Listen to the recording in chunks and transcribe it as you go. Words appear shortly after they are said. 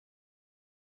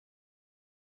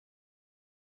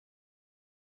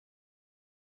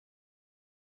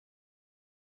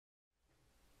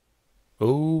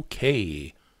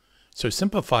Okay, so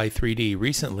Simplify 3D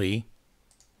recently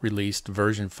released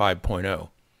version 5.0,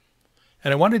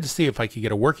 and I wanted to see if I could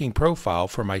get a working profile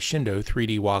for my Sindoh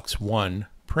 3DWOX1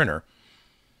 printer.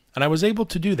 And I was able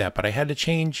to do that, but I had to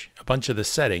change a bunch of the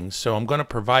settings, so I'm going to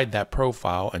provide that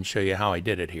profile and show you how I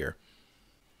did it here.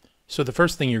 So the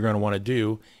first thing you're going to want to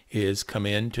do is come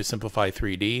in to Simplify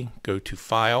 3D, go to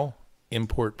File,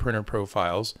 Import Printer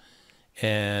Profiles,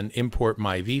 and import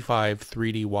my V5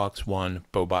 3DWOX1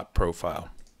 Bobot profile.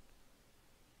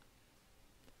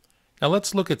 Now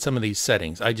let's look at some of these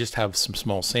settings. I just have some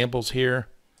small samples here.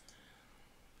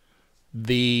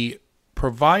 The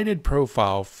provided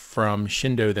profile from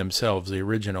Sindoh themselves, the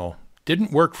original,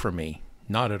 didn't work for me,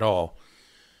 not at all.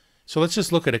 So let's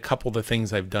just look at a couple of the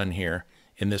things I've done here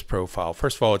in this profile.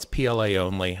 First of all, it's PLA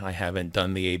only. I haven't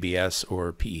done the ABS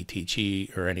or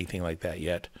PETG or anything like that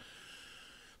yet.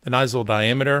 The nozzle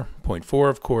diameter, 0.4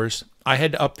 of course. I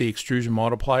had to up the extrusion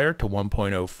multiplier to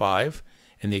 1.05,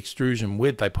 and the extrusion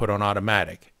width I put on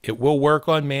automatic. It will work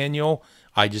on manual.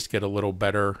 I just get a little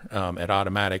better at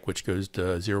automatic, which goes to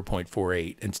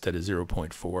 0.48 instead of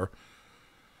 0.4.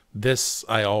 This,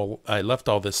 I left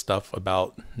all this stuff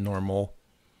about normal.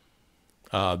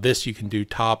 This you can do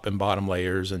top and bottom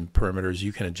layers and perimeters.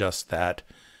 You can adjust that.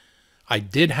 I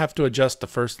did have to adjust the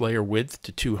first layer width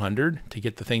to 200 to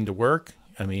get the thing to work.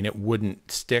 I mean, it wouldn't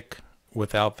stick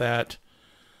without that.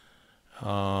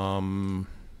 I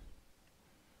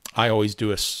always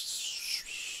do a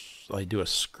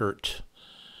skirt,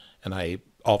 and I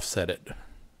offset it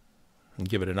and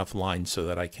give it enough lines so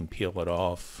that I can peel it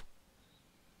off.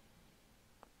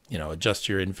 You know, adjust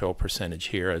your infill percentage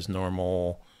here as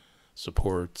normal.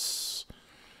 Supports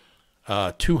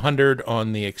 200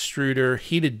 on the extruder.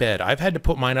 Heated bed, I've had to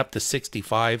put mine up to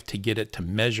 65 to get it to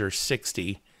measure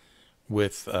 60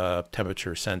 with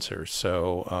temperature sensors,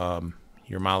 so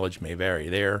your mileage may vary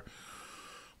there.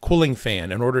 Cooling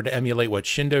fan, in order to emulate what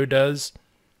Sindoh does,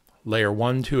 layer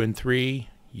 1, 2, and 3,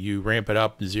 you ramp it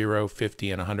up 0,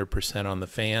 50, and 100% on the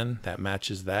fan. That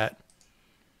matches that.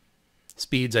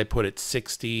 Speeds, I put at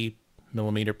 60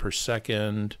 millimeter per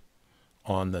second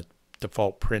on the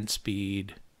default print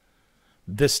speed.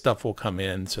 This stuff will come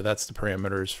in, so that's the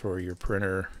parameters for your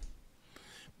printer.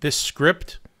 This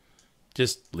script,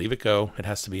 just leave it go. It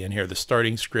has to be in here. The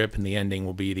starting script and the ending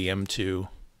will be the M2.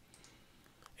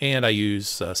 And I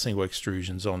use single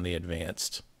extrusions on the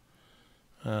advanced.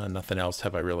 Nothing else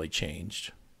have I really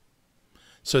changed.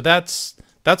 So that's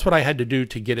what I had to do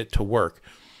to get it to work.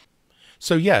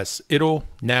 So yes, it'll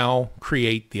now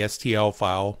create the STL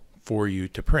file for you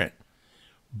to print.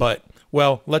 But,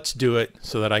 well, let's do it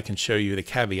so that I can show you the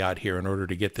caveat here in order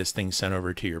to get this thing sent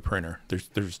over to your printer.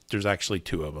 There's actually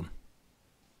two of them.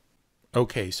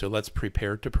 Okay, so let's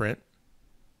prepare to print.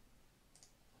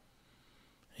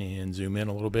 And zoom in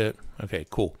a little bit. Okay,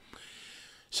 cool.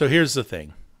 So here's the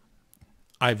thing.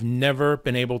 I've never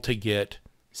been able to get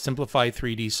Simplify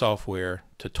 3D software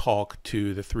to talk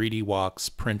to the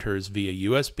 3DWOX printers via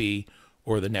USB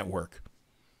or the network.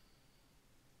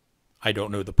 I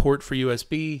don't know the port for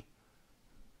USB.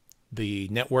 The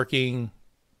networking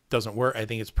doesn't work. I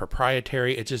think it's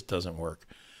proprietary. It just doesn't work.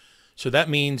 So that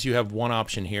means you have one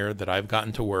option here that I've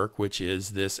gotten to work, which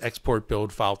is this export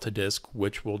build file to disk,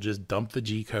 which will just dump the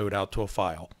G code out to a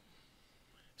file.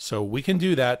 So we can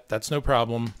do that. That's no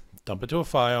problem. Dump it to a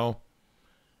file,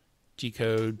 G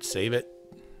code, save it.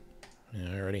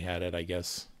 Yeah, I already had it, I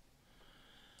guess.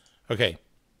 Okay,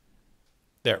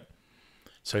 there.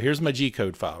 So here's my G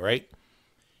code file, right?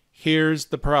 Here's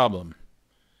the problem.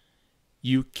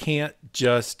 You can't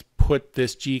just put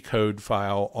this G code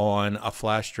file on a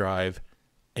flash drive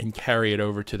and carry it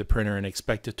over to the printer and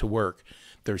expect it to work.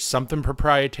 There's something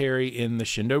proprietary in the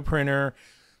Sindoh printer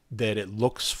that it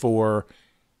looks for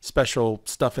special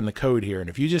stuff in the code here. And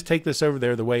if you just take this over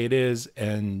there the way it is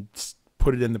and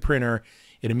put it in the printer,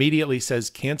 it immediately says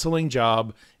canceling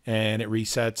job and it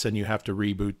resets and you have to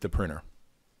reboot the printer.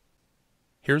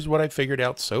 Here's what I figured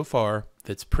out so far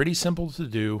that's pretty simple to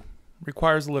do.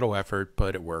 Requires a little effort,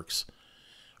 but it works.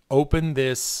 Open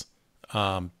this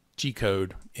G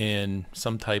code in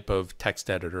some type of text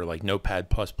editor like Notepad++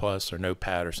 or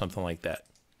Notepad or something like that.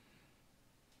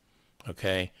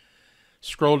 Okay.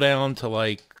 Scroll down to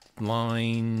like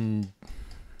line,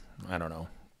 I don't know,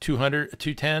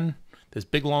 210. This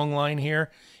big long line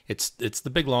here. It's the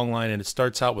big long line and it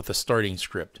starts out with a starting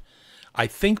script. I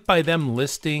think by them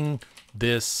listing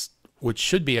this, which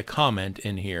should be a comment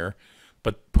in here,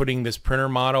 but putting this printer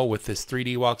model with this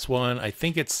 3DWOX1, I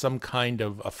think it's some kind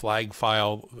of a flag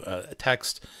file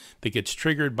text that gets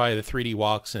triggered by the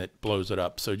 3DWOX and it blows it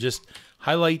up. So just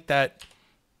highlight that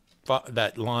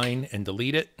line and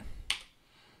delete it.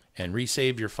 and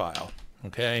resave your file.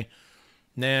 Okay,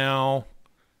 now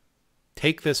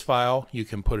take this file, you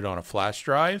can put it on a flash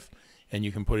drive and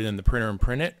you can put it in the printer and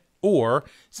print it, or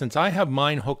since I have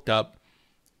mine hooked up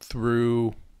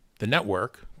through the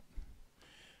network,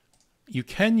 you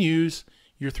can use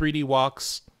your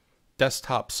 3DWOX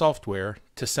desktop software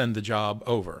to send the job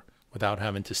over without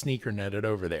having to sneakernet it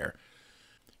over there.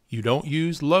 You don't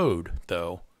use load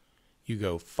though. You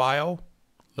go File,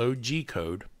 Load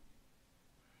G-code,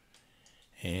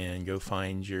 and go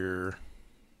find your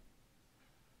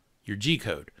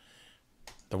G-code,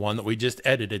 the one that we just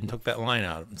edited and took that line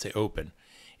out and say open.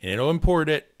 And it'll import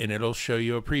it and it'll show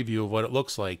you a preview of what it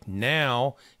looks like.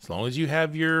 Now, as long as you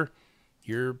have your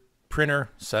printer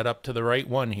set up to the right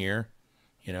one here,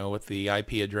 you know, with the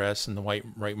IP address and the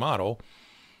right model,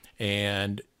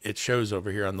 and it shows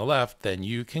over here on the left, then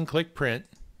you can click print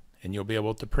and you'll be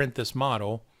able to print this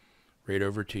model right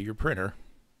over to your printer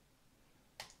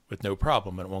with no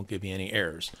problem, and it won't give you any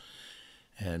errors.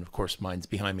 And of course mine's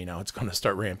behind me now. It's going to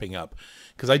start ramping up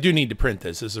because I do need to print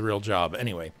this. This is a real job.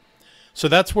 Anyway, so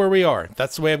that's where we are.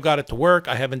 That's the way I've got it to work.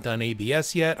 I haven't done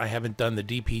ABS yet. I haven't done the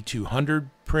DP200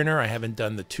 printer. I haven't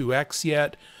done the 2X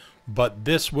yet, but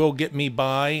this will get me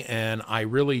by, and I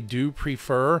really do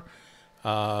prefer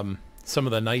some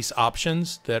of the nice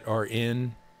options that are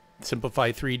in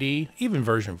Simplify 3D. Even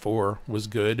version 4 was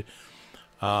good.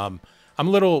 I'm a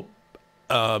little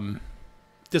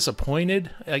disappointed,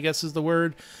 I guess is the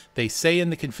word. They say in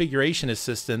the configuration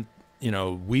assistant, you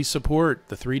know, we support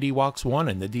the 3DWOX1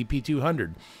 and the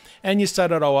DP200, and you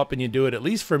set it all up and you do it. At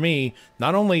least for me,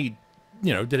 not only,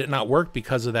 you know, did it not work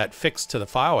because of that fix to the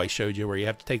file I showed you where you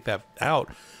have to take that out,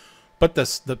 but the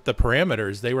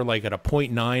parameters, they were like at a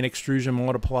 0.9 extrusion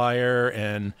multiplier.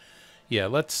 And yeah,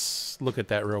 let's look at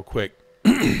that real quick.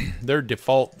 Their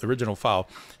default original file,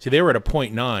 see, they were at a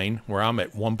 0.9 where I'm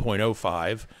at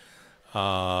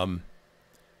 1.05.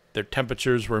 Their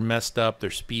temperatures were messed up,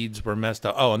 their speeds were messed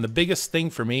up. Oh, and the biggest thing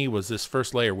for me was this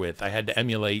first layer width. I had to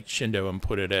emulate Sindoh and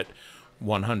put it at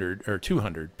 100 or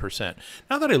 200%.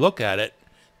 Now that I look at it,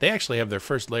 they actually have their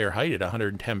first layer height at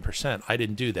 110%. I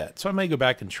didn't do that, so I may go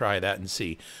back and try that and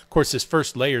see. Of course, this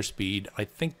first layer speed, I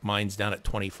think mine's down at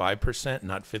 25%,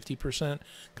 not 50%,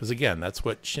 because again, that's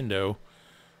what Sindoh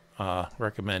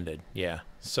recommended. Yeah,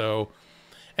 so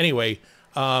anyway,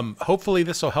 hopefully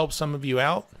this will help some of you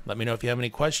out. Let me know if you have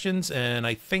any questions, and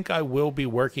I think I will be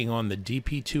working on the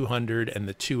DP200 and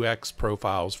the 2X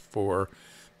profiles for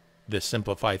the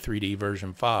Simplify 3D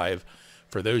version 5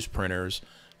 for those printers,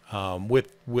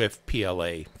 with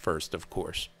PLA first, of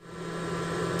course.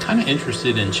 Kind of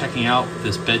interested in checking out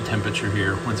this bed temperature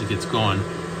here once it gets going.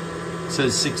 It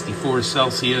says 64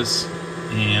 Celsius,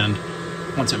 and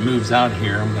once it moves out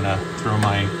here, I'm gonna throw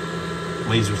my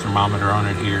laser thermometer on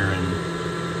it here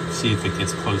and see if it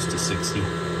gets close to 60.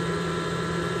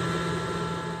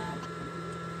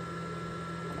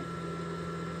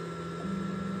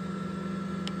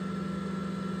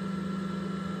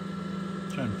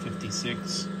 Showing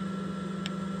 56,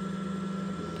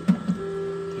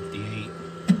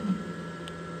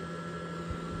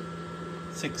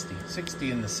 58,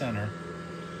 60 in the center.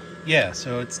 Yeah,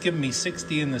 so it's giving me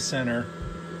 60 in the center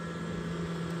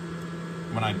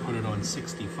when I put it on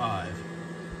 65.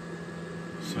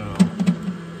 So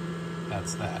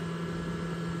that's that.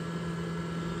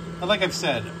 But like I've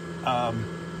said,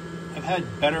 I've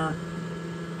had better,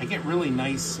 I get really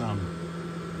nice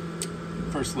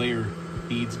first layer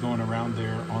beads going around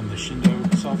there on the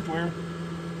Sindoh software.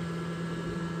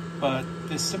 But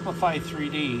this Simplify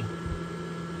 3D,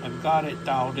 I've got it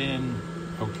dialed in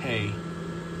okay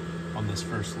on this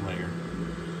first layer.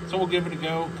 So we'll give it a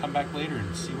go, come back later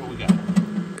and see what we got.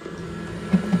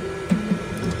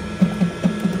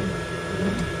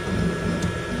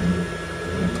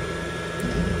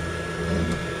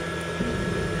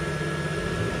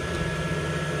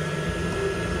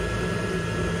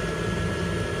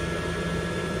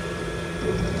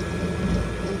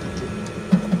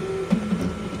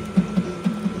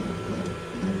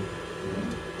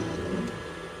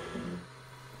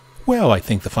 Well, I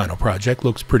think the final project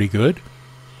looks pretty good,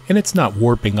 and it's not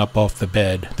warping up off the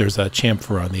bed. There's a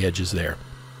chamfer on the edges there.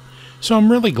 So I'm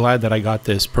really glad that I got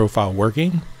this profile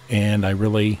working, and I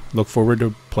really look forward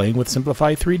to playing with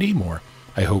Simplify 3D more.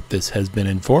 I hope this has been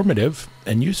informative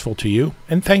and useful to you,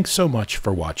 and thanks so much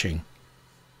for watching.